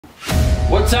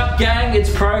What's up, gang? It's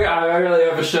Pro. I really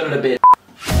overshot it a bit.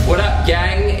 What up,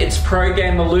 gang? It's Pro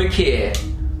Gamer Luke here,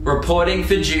 reporting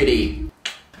for duty.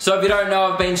 So if you don't know,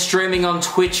 I've been streaming on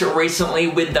Twitch recently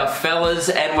with the fellas,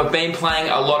 and we've been playing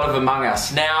a lot of Among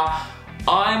Us. Now,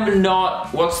 I'm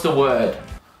not, what's the word?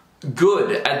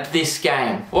 Good at this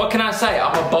game. What can I say?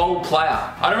 I'm a bold player.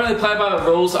 I don't really play by the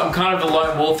rules. I'm kind of a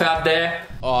lone wolf out there.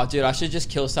 Oh, dude, I should just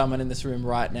kill someone in this room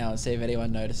right now and see if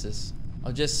anyone notices.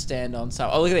 I'll just stand on some.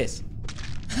 Oh, look at this.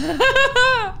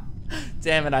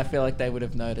 Damn it, I feel like they would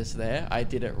have noticed there. I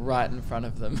did it right in front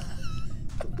of them.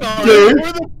 Oh, dude,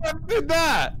 who the fuck did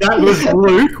that? That was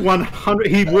Luke, 100.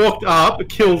 He walked up,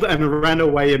 killed, and ran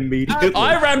away immediately.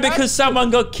 I ran because someone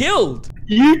got killed.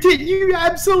 You did. You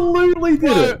absolutely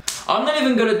did it. I'm not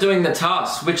even good at doing the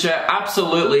tasks, which are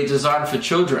absolutely designed for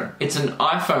children. It's an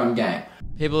iPhone game.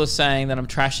 People are saying that I'm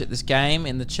trash at this game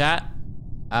in the chat.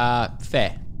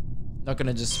 Fair. Not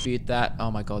gonna dispute that. Oh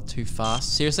my god, too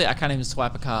fast. Seriously, I can't even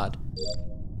swipe a card.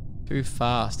 Too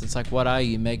fast. It's like, what are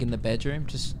you, Meg in the bedroom?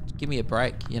 Just give me a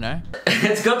break, you know?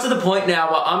 It's got to the point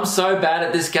now where I'm so bad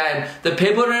at this game that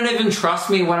people don't even trust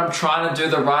me when I'm trying to do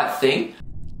the right thing.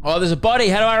 Oh, there's a body.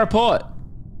 How do I report?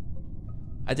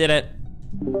 I did it.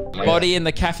 Body in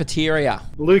the cafeteria.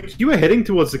 Luke, you were heading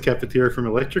towards the cafeteria from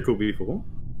electrical before.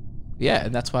 Yeah,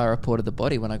 and that's why I reported the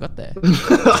body when I got there.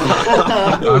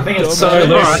 I think it's so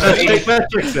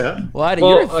Why?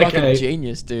 You're a fucking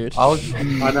genius, dude.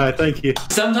 I know, thank you.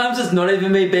 Sometimes it's not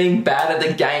even me being bad at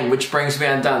the game which brings me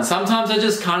undone. Sometimes I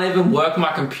just can't even work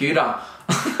my computer.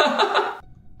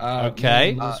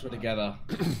 Okay. We're together.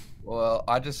 Well,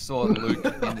 I just saw Luke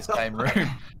in the same room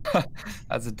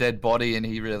as a dead body, and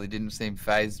he really didn't seem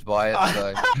phased by it.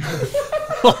 So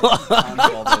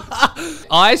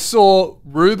I saw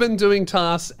Ruben doing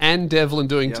tasks and Devlin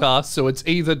doing tasks, so it's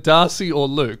either Darcy or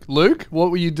Luke. Luke, what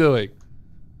were you doing?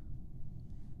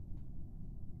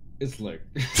 It's Luke.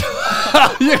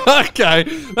 Yeah, okay,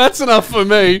 that's enough for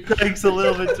me. Takes a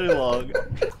little bit too long.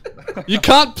 You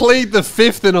can't plead the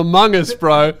fifth in Among Us,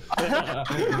 bro.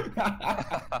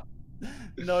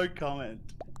 No comment.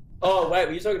 Oh, wait,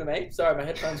 were you talking to me? Sorry, my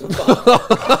headphones were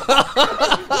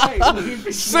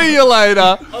Wait, see you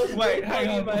later. Wait,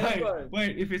 hang on,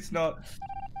 wait, if it's not...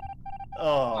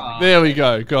 Oh. There we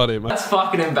go, got him. That's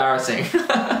fucking embarrassing.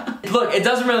 Look, it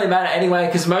doesn't really matter anyway,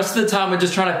 because most of the time we're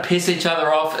just trying to piss each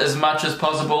other off as much as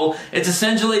possible. It's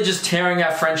essentially just tearing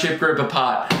our friendship group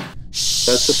apart.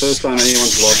 That's the first time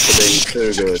anyone's lost for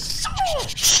being too good.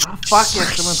 Oh, fuck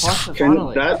yes, I'm imposter,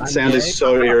 finally. That sound is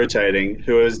so irritating.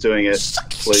 Whoever's doing it,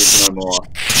 please no more.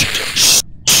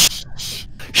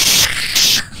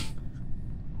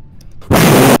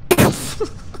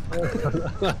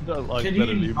 I don't like Can that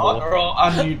you anymore. not, or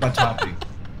I'll unmute my typing?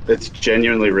 It's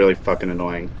genuinely really fucking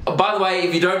annoying. By the way,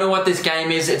 if you don't know what this game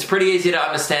is, it's pretty easy to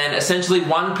understand. Essentially,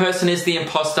 one person is the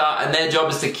imposter, and their job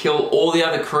is to kill all the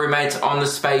other crewmates on the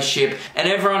spaceship, and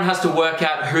everyone has to work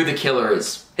out who the killer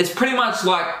is. It's pretty much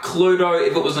like Cluedo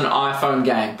if it was an iPhone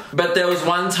game. But there was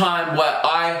one time where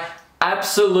I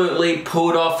absolutely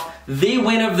pulled off the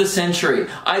win of the century.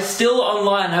 I still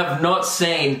online have not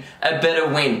seen a better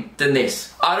win than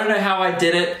this. I don't know how I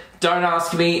did it. Don't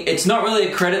ask me. It's not really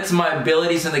a credit to my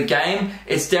abilities in the game.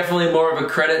 It's definitely more of a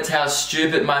credit to how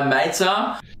stupid my mates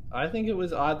are. I think it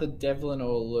was either Devlin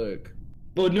or Luke.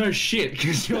 Well, no shit,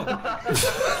 because you're...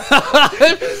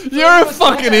 You're a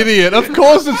fucking idiot. Of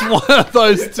course it's one of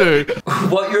those two.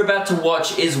 What you're about to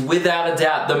watch is without a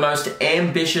doubt the most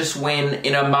ambitious win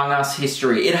in Among Us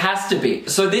history. It has to be.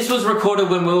 So this was recorded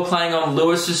when we were playing on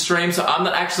Lewis's stream, so I'm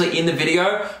not actually in the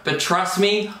video, but trust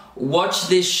me, watch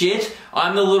this shit.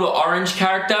 I'm the little orange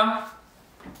character.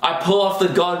 I pull off the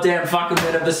goddamn fucking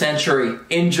win of the century.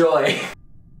 Enjoy.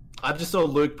 I just saw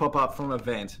Luke pop up from a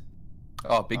vent.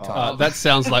 oh, big time. That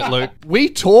sounds like Luke. We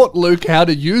taught Luke how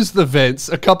to use the vents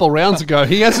a couple rounds ago.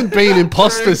 He hasn't been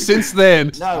imposter since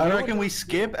then. No, I reckon we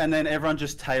skip and then everyone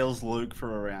just tails Luke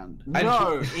for a round.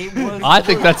 No, it was... I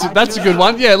think that's a good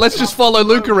one. Yeah, let's just follow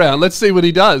Luke around. Let's see what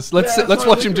he does. Let's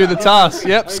watch him do the task.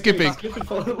 Yep, skipping.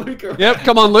 Yep,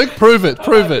 come on, Luke. Prove it.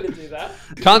 Prove it.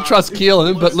 Can't trust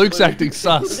Keelan, but Luke's acting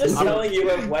sus. I'm just telling you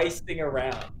we're wasting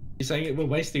around. You're saying we're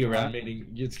wasting around, meaning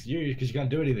it's you, because you can't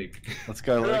do anything. Let's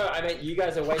go, Luke. No, I mean, you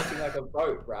guys are wasting like a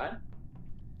boat, right?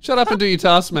 Shut up and do your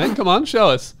task, man. Come on, show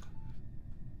us.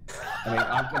 I mean,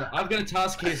 I've got a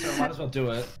task here, so I might as well do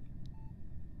it.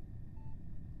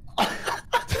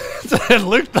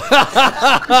 Luke,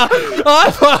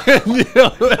 I fucking knew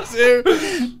it was you.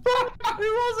 Who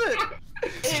was it?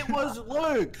 It was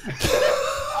Luke.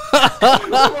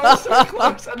 I was so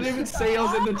close. I didn't even see I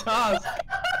was in the task.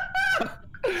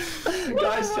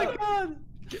 Guys,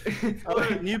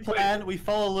 Okay, new plan. We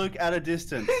follow Luke at a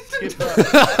distance. Skip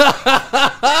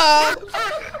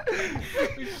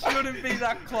Shouldn't be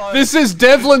that close. This is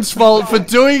Devlin's fault for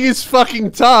doing his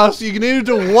fucking task. You needed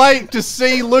to wait to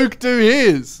see Luke do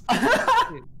his.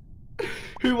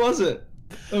 Who was it?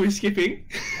 Are we skipping?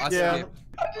 I Yeah.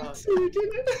 I didn't see who did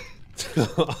it.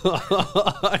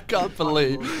 I can't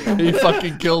believe he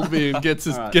fucking killed me and gets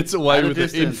away At a with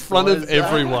it in distance, front of boys.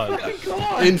 everyone. Oh my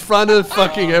God. In front of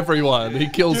fucking everyone. He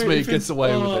kills Dude, me if and gets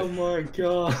away with Oh it. my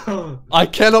God. I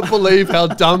cannot believe how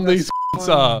dumb these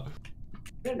are.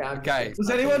 Okay. Was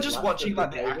anyone just watching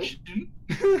like the action?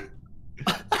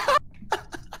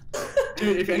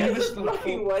 Dude, if any of us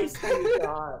fucking wasting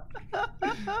time.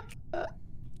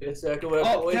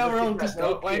 Oh, now we're on just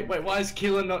wait, why is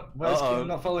Keelan not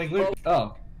not following Luke?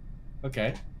 Oh.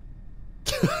 Okay.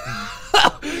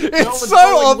 It's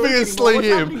so obviously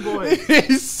him.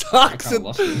 He sucks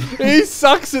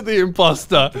at the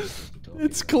imposter.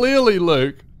 It's clearly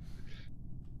Luke.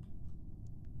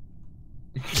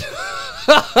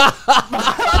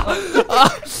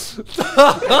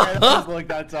 Like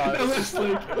that time.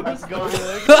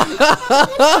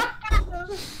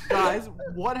 Guys,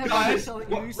 what have I been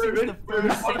telling you since the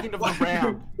first second of the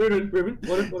round? Ruben,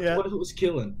 what if it was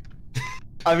Keelan?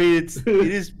 I mean,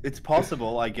 it's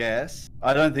possible, I guess.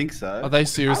 I don't think so. Are they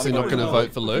seriously not going to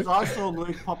vote for Luke? Because I saw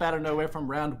Luke pop out of nowhere from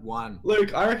round 1.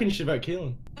 Luke, I reckon you should vote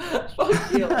Keelan. Fuck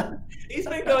Keelan. He's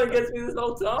been going against me this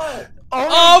whole time.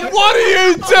 Oh, what are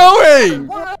you doing?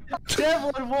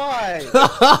 Devlin, why?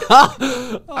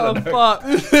 Oh, fuck.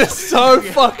 This is so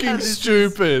fucking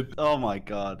stupid. Oh my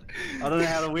god. I don't know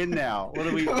how to win now. What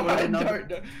are we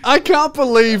I can't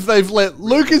believe they've let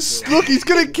Look, he's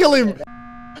going to kill him.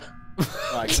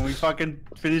 Right, can we fucking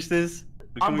finish this?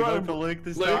 Can we vote for Luke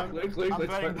this time? Luke, I'm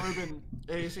let's voting vote. Ruben.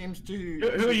 He seems to...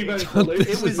 Who are you voting for, Luke?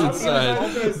 This is insane.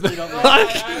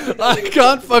 I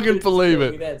can't fucking believe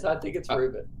it. So I think it's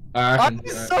Ruben. I'm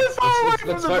so far away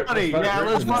from the money! Yeah,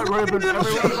 let's vote Ruben.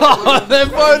 Oh, they're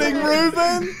voting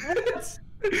Ruben?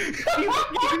 Are you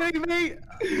kidding me?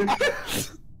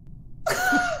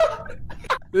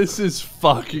 This is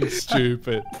fucking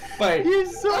stupid. Wait. You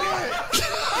saw it!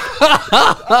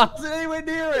 I wasn't anywhere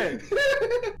near it!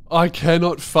 I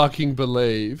cannot fucking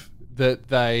believe that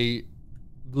they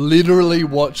literally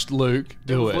watched Luke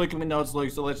do it. Luke, and we know it's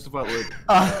Luke, so let's vote Luke.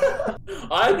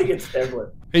 I think it's Devlin.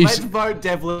 Let's vote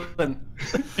Devlin.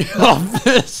 Oh,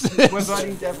 this is... We're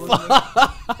voting Devlin.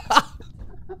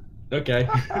 Okay.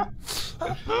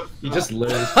 You just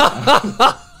lose.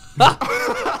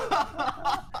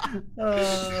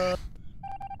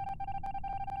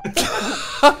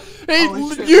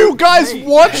 You guys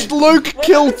watched Luke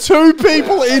kill 2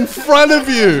 people in front of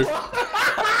you.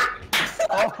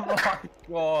 Oh my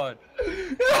God.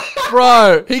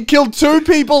 Bro, he killed 2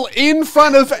 people in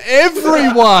front of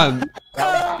everyone.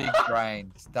 That was big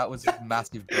brains. That was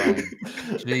massive brain.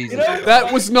 Jesus.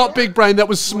 That was not big brain, that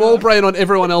was small brain on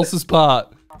everyone else's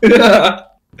part.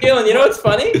 Keelan, you know what's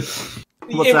funny?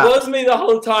 It was me the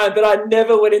whole time, but I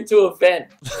never went into a vent.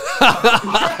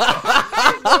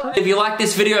 If you like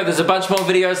this video, there's a bunch more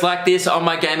videos like this on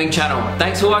my gaming channel.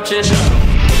 Thanks for watching.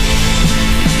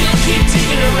 Keep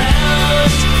digging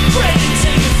around.